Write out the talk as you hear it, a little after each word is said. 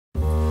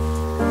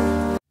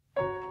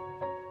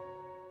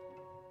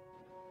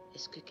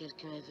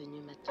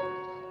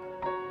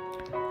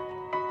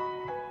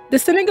The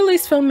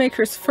Senegalese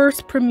filmmaker's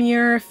first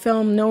premiere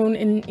film, known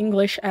in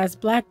English as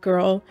Black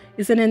Girl,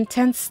 is an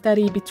intense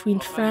study between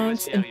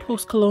France and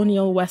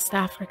post-colonial West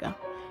Africa.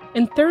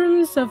 In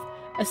terms of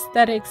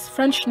aesthetics,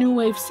 French New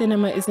Wave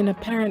cinema is an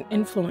apparent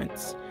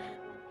influence.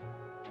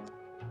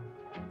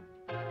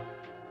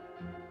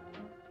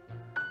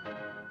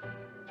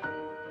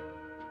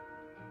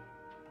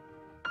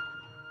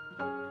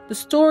 The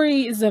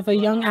story is of a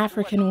young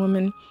African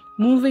woman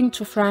moving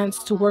to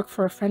France to work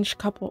for a French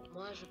couple.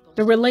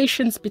 The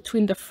relations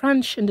between the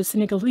French and the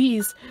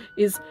Senegalese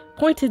is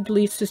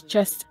pointedly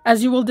suggested.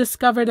 As you will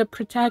discover, the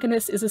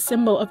protagonist is a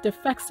symbol of the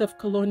effects of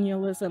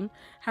colonialism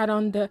had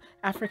on the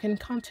African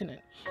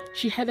continent.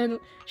 She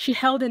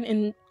held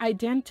an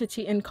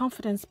identity and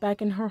confidence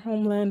back in her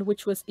homeland,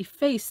 which was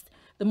effaced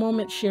the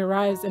moment she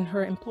arrives in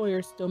her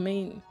employer's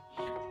domain.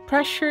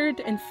 Pressured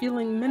and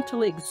feeling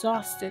mentally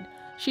exhausted,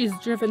 she is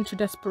driven to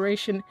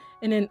desperation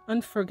in an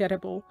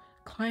unforgettable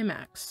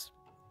climax.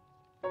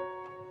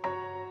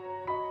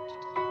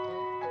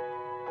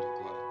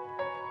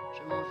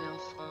 Je m'en vais en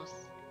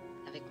France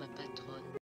avec ma patronne.